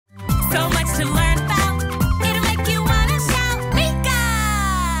So much to learn about. It'll make you wanna shout,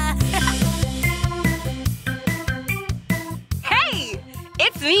 Meekah! Hey,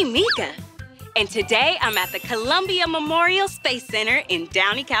 it's me, Meekah. And today I'm at the Columbia Memorial Space Center in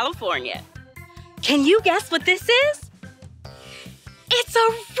Downey, California. Can you guess what this is? It's a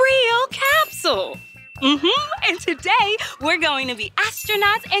real capsule. And today we're going to be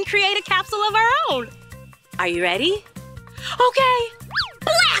astronauts and create a capsule of our own. Are you ready? Okay,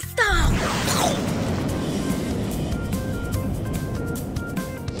 blast off!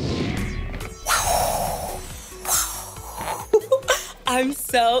 I'm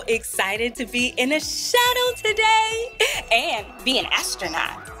so excited to be in a shuttle today and be an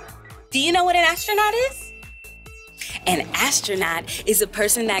astronaut. Do you know what an astronaut is? An astronaut is a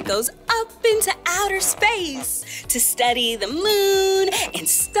person that goes up into outer space to study the moon and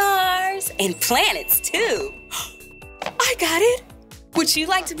stars and planets too. I got it. Would you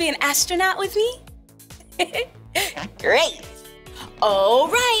like to be an astronaut with me? Great. All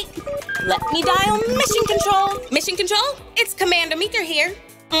right, let me dial mission control. Mission control, it's Commander Meekah here.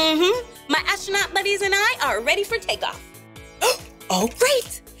 My astronaut buddies and I are ready for takeoff. Oh,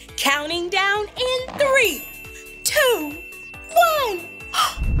 great. Counting down in 3, 2, 1.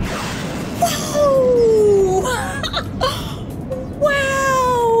 Whoa!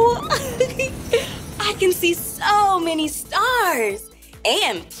 Wow! I can see so many stars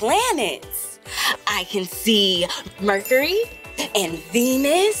and planets. I can see Mercury and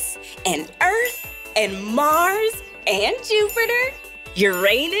Venus and Earth and Mars and Jupiter,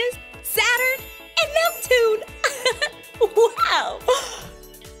 Uranus, Saturn, and Neptune. Wow!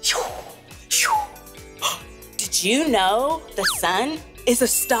 Did you know the sun is a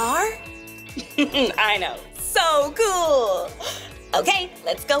star? I know, so cool. Okay,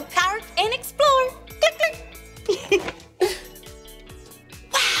 let's go park and explore.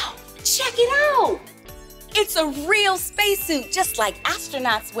 Wow, check it out. It's a real spacesuit, just like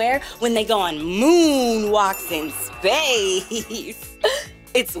astronauts wear when they go on moonwalks in space.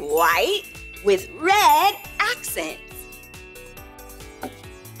 It's white with red accents.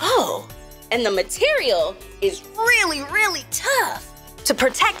 Oh, and the material is really, really tough to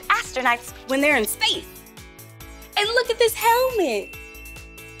protect astronauts when they're in space. And look at this helmet.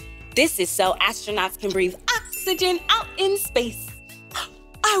 This is so astronauts can breathe oxygen out in space.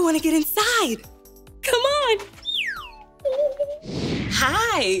 I want to get inside. Come on.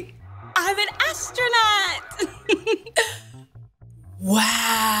 Hi, I'm an astronaut.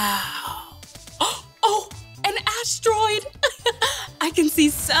 Wow. Oh, an asteroid. I can see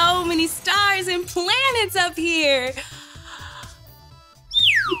so many stars and planets up here.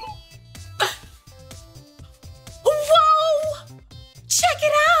 Whoa! Check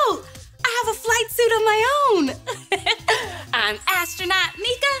it out. I have a flight suit of my own. I'm Astronaut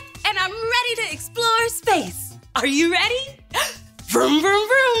Meekah, and I'm ready to explore space. Are you ready? Vroom, vroom,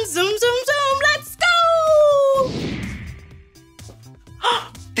 vroom, zoom, zoom, zoom, let's go!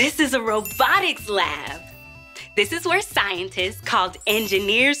 This is a robotics lab. This is where scientists called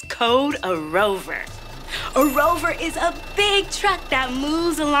engineers code a rover. A rover is a big truck that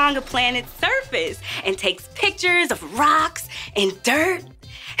moves along a planet's surface and takes pictures of rocks and dirt.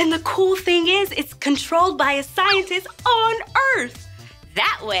 And the cool thing is, it's controlled by a scientist on Earth.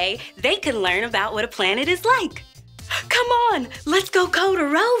 That way, they can learn about what a planet is like. Come on, let's go code a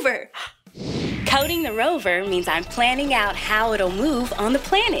rover. Coding the rover means I'm planning out how it'll move on the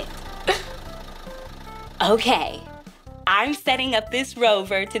planet. Okay, I'm setting up this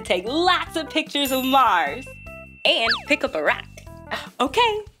rover to take lots of pictures of Mars and pick up a rock.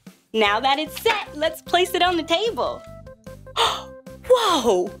 Okay, now that it's set, let's place it on the table.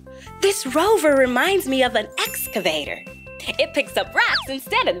 Whoa, this rover reminds me of an excavator. It picks up rocks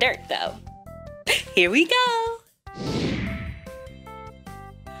instead of dirt, though. Here we go.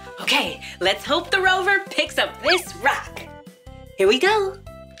 Okay, let's hope the rover picks up this rock. Here we go.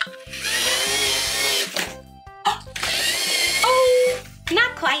 Oh,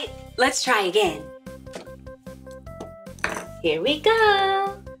 not quite. Let's try again. Here we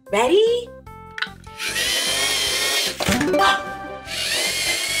go. Ready?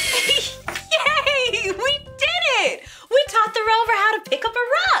 Yay! We did it! We taught the rover how to pick up a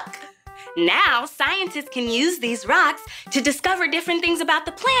rock. Now, scientists can use these rocks to discover different things about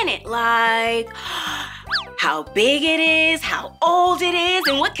the planet, like how big it is, how old it is,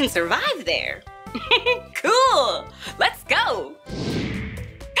 and what can survive there. Cool! Let's go!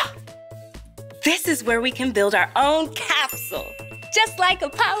 This is where we can build our own capsule, just like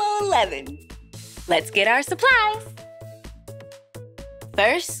Apollo 11. Let's get our supplies.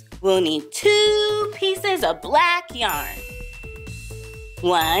 First, we'll need 2 pieces of black yarn.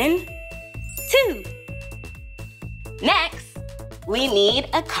 1 2. Next, we need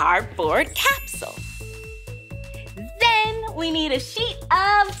a cardboard capsule. Then we need a sheet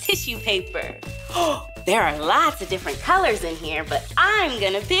of tissue paper. There are lots of different colors in here, but I'm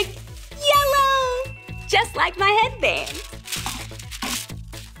gonna pick yellow, just like my headband.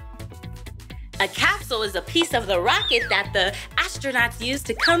 A capsule is a piece of the rocket that the astronauts use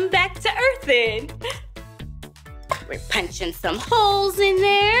to come back to Earth in. We're punching some holes in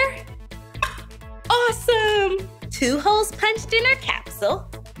there. Awesome! 2 holes punched in our capsule.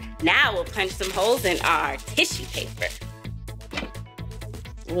 Now we'll punch some holes in our tissue paper.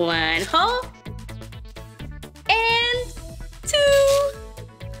 1 hole and 2.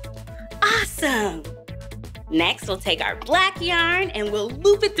 Awesome! Next, we'll take our black yarn and we'll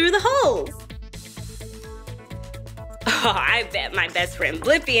loop it through the holes. Oh, I bet my best friend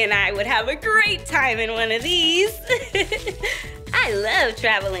Blippi and I would have a great time in one of these. I love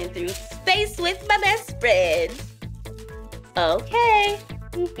traveling through space with my best friend. Okay.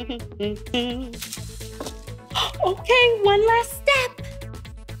 Okay, one last step.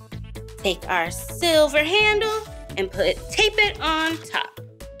 Take our silver handle and tape it on top.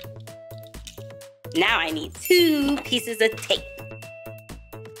 Now I need 2 pieces of tape.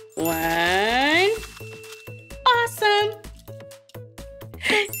 1. Awesome.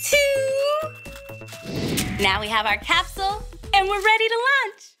 2. Now we have our capsule and we're ready to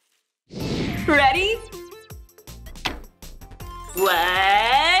launch. Ready? 1,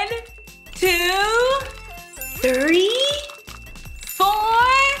 2, 3, 4,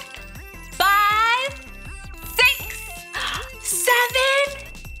 5, 6, 7,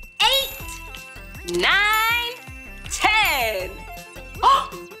 8, 9, 10. Oh!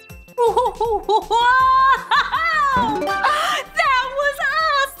 Whoa! That was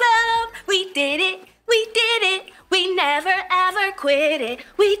awesome! We did it! We did it! We never ever quit it!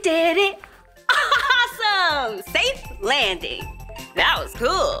 We did it! Awesome! Safe landing! That was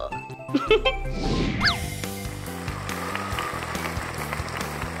cool!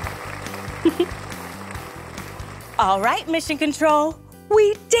 All right, Mission Control,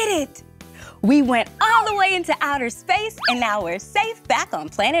 we did it! We went all the way into outer space and now we're safe back on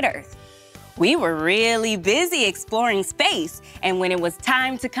planet Earth. We were really busy exploring space, and when it was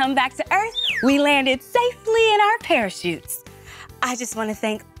time to come back to Earth, we landed safely in our parachutes. I just want to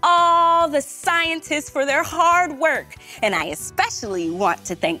thank all the scientists for their hard work, and I especially want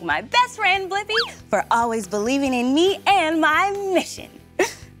to thank my best friend Blippi for always believing in me and my mission.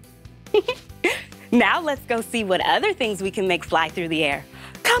 Now let's go see what other things we can make fly through the air.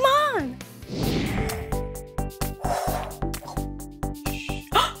 Come on!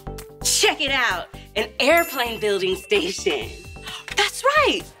 Check it out, an airplane building station. That's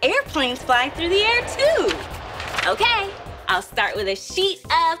right, airplanes fly through the air too. Okay, I'll start with a sheet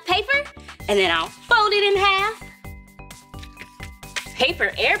of paper and then I'll fold it in half.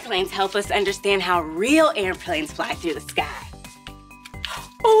 Paper airplanes help us understand how real airplanes fly through the sky.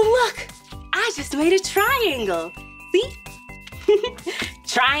 Oh look, I just made a triangle. See?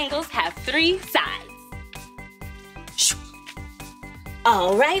 Triangles have 3 sides.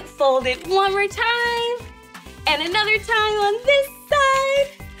 All right, fold it one more time. And another time on this side.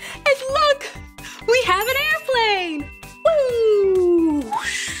 And look, we have an airplane. Woo!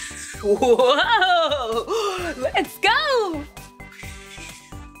 Whoa! Let's go!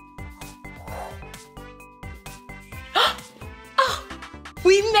 Oh,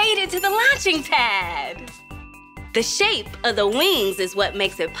 we made it to the launching pad. The shape of the wings is what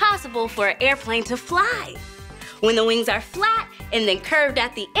makes it possible for an airplane to fly. When the wings are flat and then curved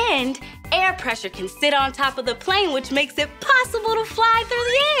at the end, air pressure can sit on top of the plane, which makes it possible to fly through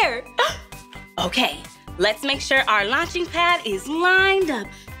the air. Okay, let's make sure our launching pad is lined up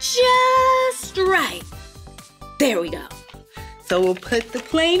just right. There we go. So we'll put the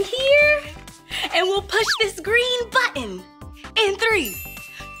plane here, and we'll push this green button. In 3,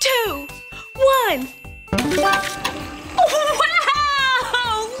 2, 1. Wow!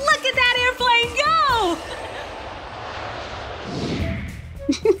 Look at that airplane go!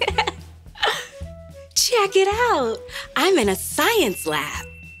 Check it out. I'm in a science lab.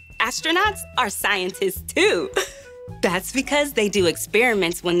 Astronauts are scientists too. That's because they do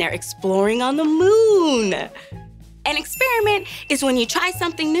experiments when they're exploring on the moon. An experiment is when you try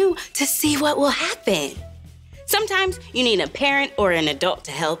something new to see what will happen. Sometimes you need a parent or an adult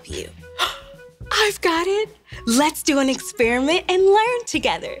to help you. I've got it. Let's do an experiment and learn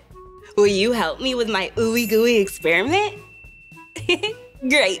together. Will you help me with my ooey gooey experiment?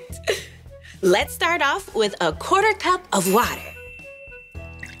 Great. Let's start off with a 1/4 cup of water.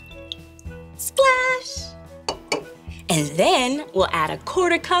 Splash. And then we'll add a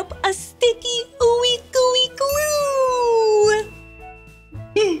 1/4 cup of sticky, ooey gooey glue.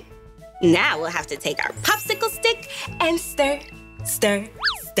 Now we'll have to take our popsicle stick and stir, stir,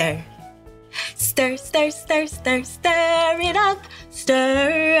 stir. Stir, stir, stir, stir, stir it up.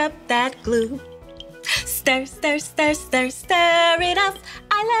 Stir up that glue. Stir, stir, stir, stir, stir it up.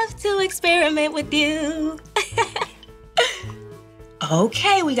 I love to experiment with you.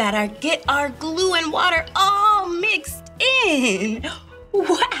 Okay, we gotta get our glue and water all mixed in.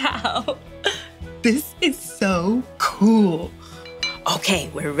 Wow, this is so cool. Okay,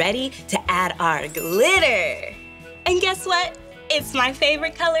 we're ready to add our glitter. And guess what? It's my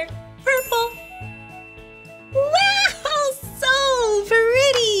favorite color, purple. Wow, so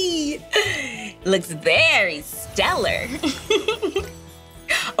pretty. Looks very stellar.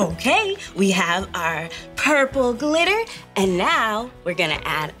 Okay, we have our purple glitter, and now we're gonna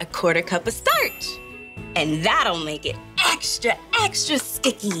add a 1/4 cup of starch. And that'll make it extra, extra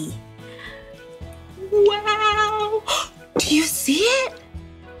sticky. Wow, do you see it?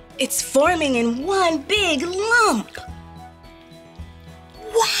 It's forming in one big lump.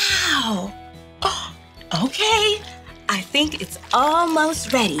 Wow. Okay, I think it's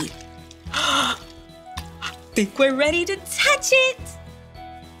almost ready. I think we're ready to touch it.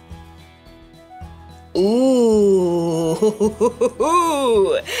 Ooh,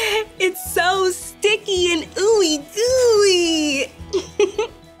 it's so sticky and ooey gooey.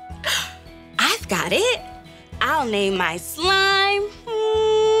 I've got it. I'll name my slime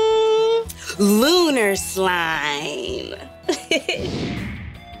Lunar Slime.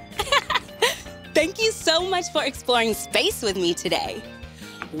 Thank you so much for exploring space with me today.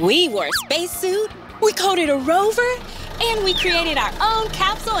 We wore a spacesuit, we coded a rover, and we created our own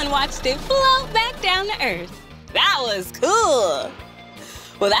capsule and watched it float back down to Earth. That was cool.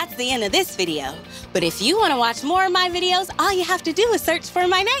 Well, that's the end of this video. But if you want to watch more of my videos, all you have to do is search for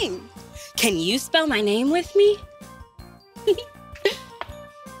my name. Can you spell my name with me?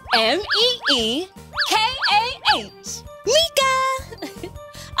 M-E-E-K-A-H. Meekah!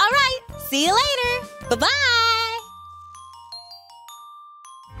 All right, see you later. Bye-bye.